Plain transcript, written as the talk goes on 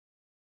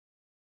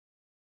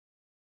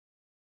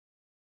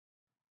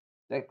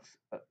text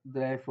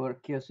driver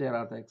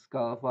Kyocera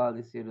TASKalfa.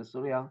 This is the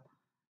serial.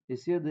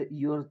 This is the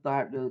your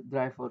type the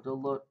driver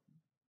download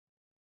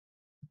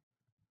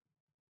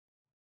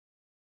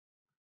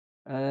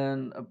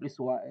and please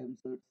why I'm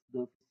search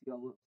the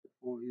official website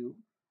for you.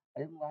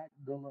 I like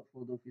download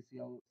for the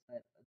official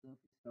website,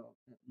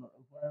 not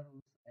a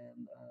virus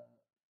and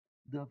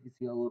the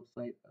official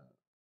website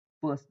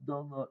first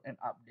download and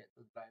update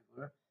the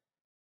driver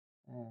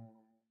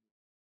uh,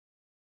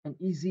 and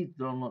easy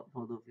to download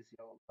for the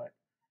official website.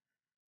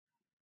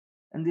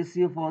 And this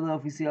here for the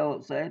official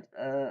website,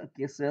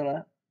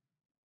 Kyocera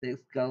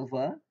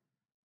TASKalfa.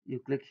 You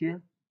click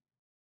here,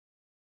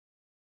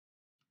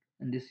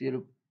 and this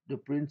here the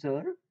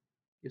printer,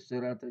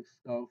 Kyocera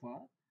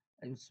TASKalfa.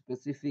 And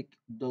specific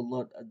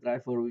download a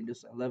driver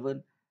Windows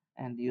 11,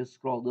 and you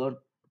scroll down.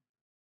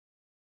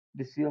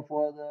 This here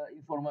for the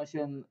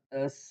information,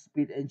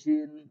 speed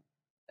engine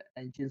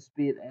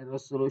speed and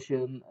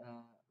resolution,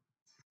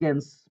 scan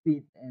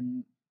speed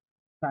and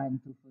time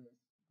to first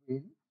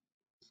screen.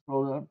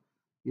 Scroll down.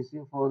 You see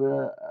for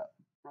the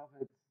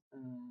profit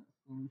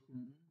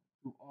solution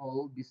to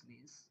all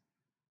business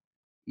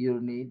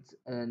your needs,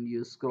 and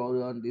you scroll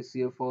down this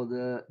here for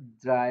the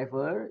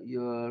driver.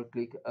 You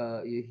click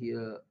you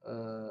hear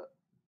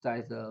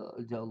title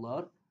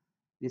download.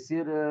 This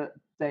here the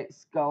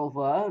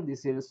TASKalfa.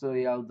 This here the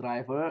serial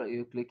driver.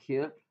 You click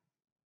here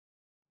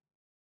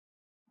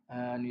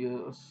and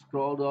you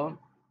scroll down.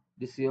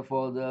 This here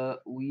for the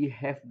we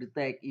have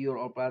detect your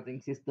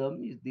operating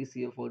system. This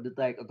here for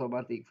detect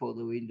automatic for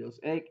the Windows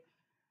 8.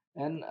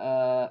 And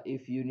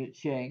if you need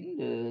change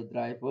the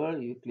driver,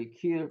 you click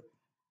here.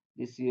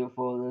 This here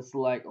for the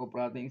select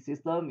operating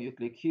system, you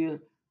click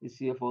here. This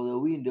here for the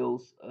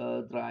Windows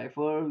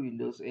driver,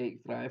 Windows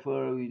 8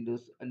 driver,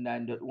 Windows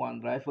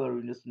 9.1 driver,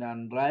 Windows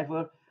 9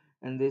 driver,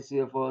 and this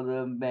here for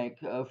the Mac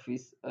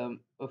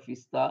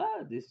Vista.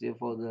 This here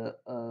for the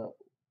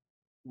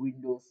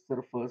Windows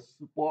Server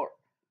support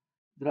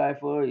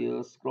driver.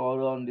 You scroll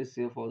down. This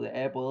here for the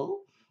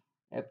Apple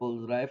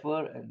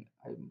driver, and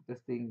I'm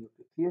testing. You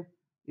click here.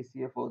 This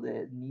here for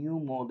the new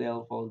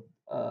model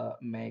for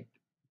Mac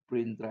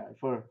print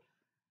driver.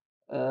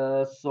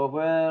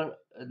 Software,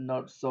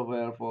 not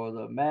software for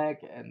the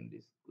Mac, and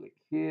this click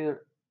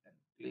here and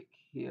click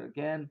here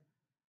again.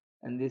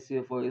 And this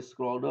here for you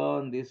scroll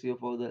down. This here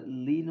for the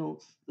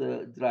Linux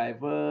the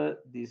driver,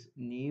 this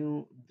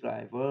new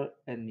driver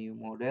and new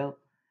model.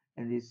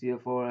 And this here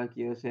for a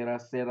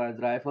Kyocera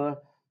driver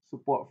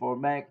support for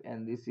Mac,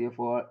 and this here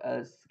for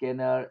a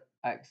scanner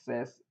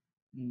access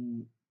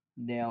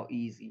now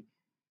easy.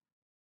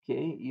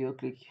 Okay, you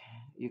click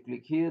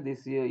here.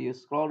 This here you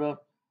scroll down.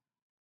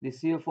 This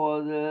here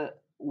for the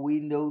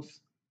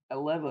Windows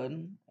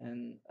 11,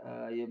 and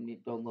you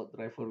need to download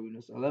driver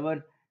Windows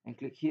 11 and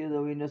click here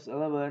the Windows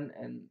 11,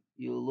 and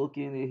you look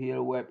in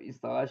here web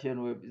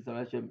installation.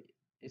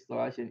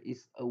 Installation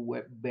is a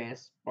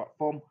web-based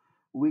platform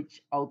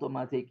which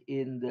automatic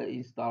in the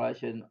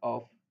installation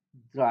of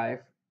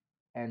drive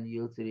and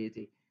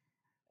utility.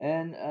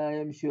 And I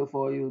am sure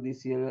for you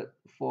this here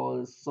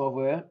for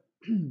software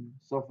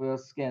software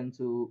scan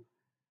to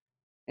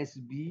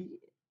SB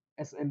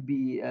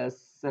SMB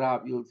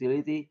setup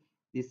utility.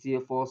 This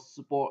here for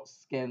support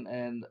scan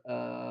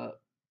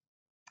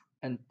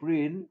and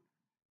print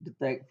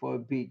detect for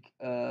big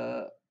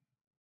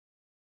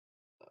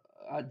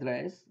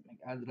address.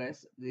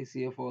 This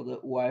here for the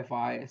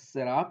Wi-Fi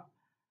setup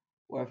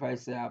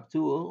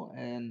tool,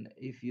 and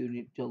if you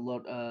need to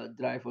load a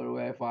driver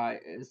Wi-Fi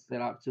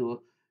setup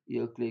tool,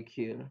 you click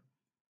here.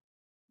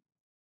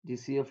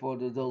 This here for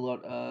the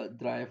download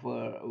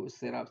driver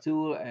setup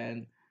tool,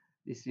 and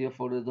this here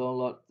for the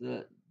download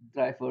the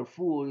driver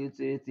full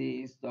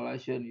utility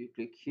installation. You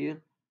click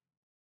here,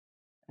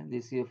 and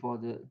this here for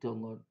the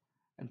download.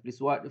 And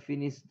please wait to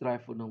finish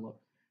driver download.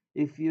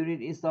 If you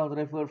need install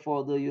driver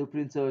for the your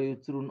printer, you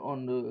turn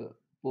on the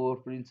power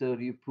printer.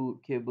 You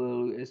put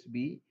cable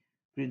USB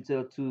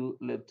printer to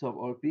laptop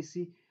or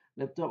PC.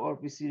 Laptop or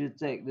PC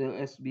detect the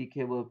USB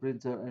cable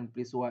printer, and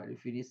please wait to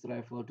finish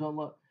driver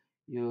download.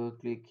 You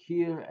click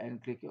here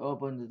and click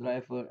open the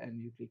driver,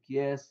 and you click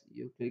yes.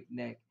 You click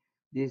next.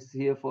 This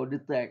here for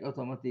detect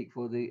automatic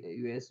for the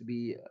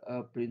USB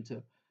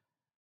printer.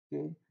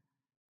 Okay.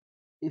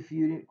 If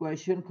you need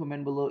question,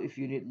 comment below. If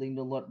you need link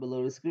download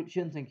below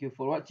description. Thank you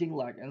for watching.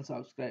 Like and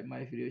subscribe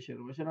my video, share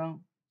my channel.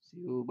 See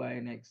you by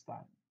next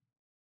time.